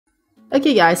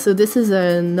Okay guys, so this is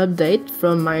an update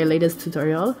from my latest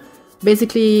tutorial.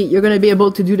 Basically, you're going to be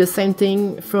able to do the same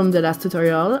thing from the last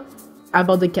tutorial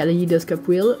about the kaleidoscope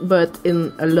wheel, but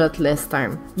in a lot less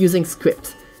time, using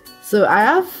scripts. So I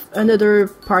have another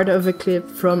part of a clip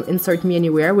from Insert Me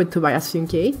Anywhere with Tobias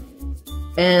UK.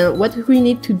 And what we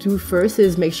need to do first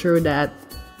is make sure that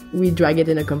we drag it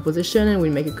in a composition and we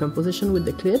make a composition with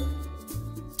the clip.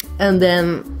 And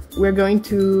then we're going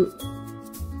to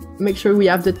make sure we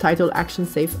have the title action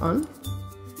safe on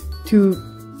to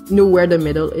know where the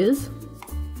middle is.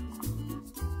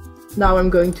 Now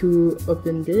I'm going to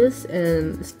open this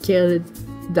and scale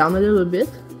it down a little bit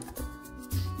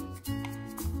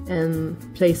and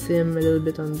place him a little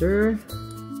bit under.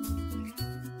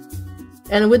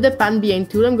 And with the pan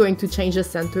behind tool, I'm going to change the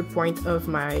center point of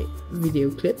my video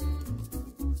clip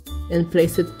and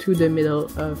place it to the middle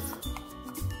of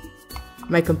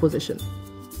my composition.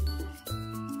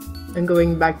 I'm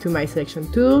going back to my selection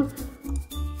tool.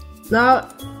 Now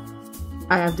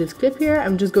I have this clip here.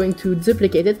 I'm just going to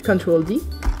duplicate it, Ctrl D.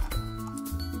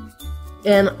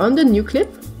 And on the new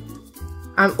clip,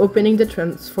 I'm opening the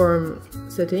transform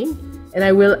setting and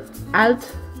I will alt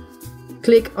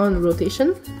click on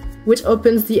rotation, which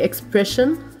opens the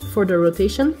expression for the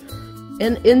rotation.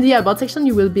 And in the about section,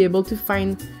 you will be able to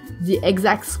find the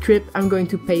exact script I'm going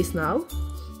to paste now.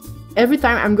 Every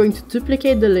time I'm going to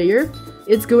duplicate the layer,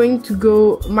 it's going to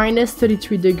go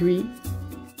 -33 degrees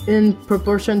in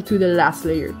proportion to the last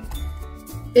layer.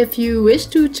 If you wish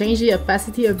to change the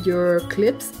opacity of your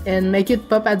clips and make it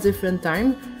pop at different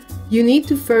times, you need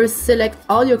to first select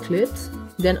all your clips,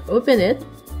 then open it,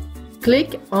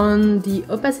 click on the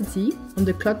opacity on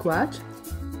the clock watch,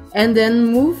 and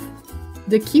then move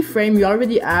the keyframe you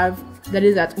already have that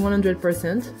is at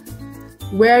 100%,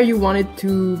 where you want it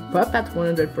to pop at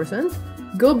 100%.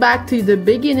 Go back to the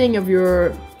beginning of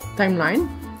your timeline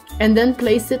and then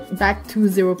place it back to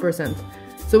 0%.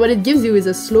 So what it gives you is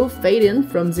a slow fade in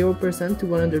from 0% to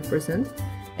 100%.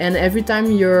 And every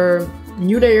time your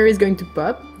new layer is going to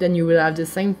pop, then you will have the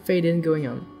same fade in going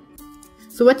on.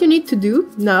 So what you need to do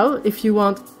now, if you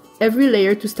want every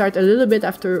layer to start a little bit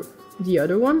after the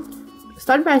other one,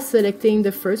 start by selecting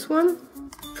the first one,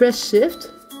 press Shift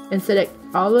and select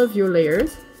all of your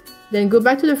layers. Then go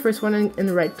back to the first one and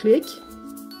right click.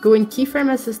 Go in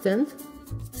Keyframe Assistant,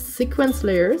 Sequence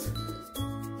Layers,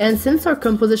 and since our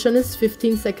composition is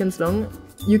 15 seconds long,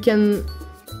 you can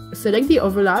select the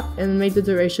overlap and make the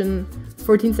duration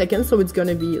 14 seconds, so it's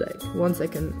gonna be like 1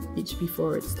 second each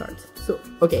before it starts. So,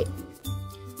 okay.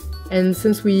 And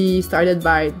since we started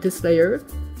by this layer,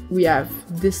 we have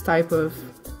this type of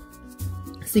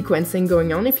sequencing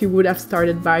going on. If you would have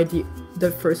started by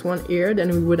the first one here, then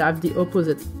we would have the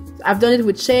opposite. I've done it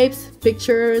with shapes,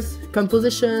 pictures,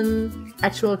 composition,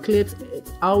 actual clips.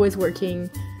 It's always working.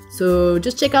 So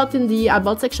just check out in the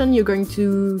about section, you're going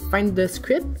to find the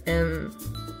script, and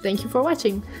thank you for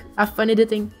watching. Have fun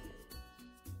editing.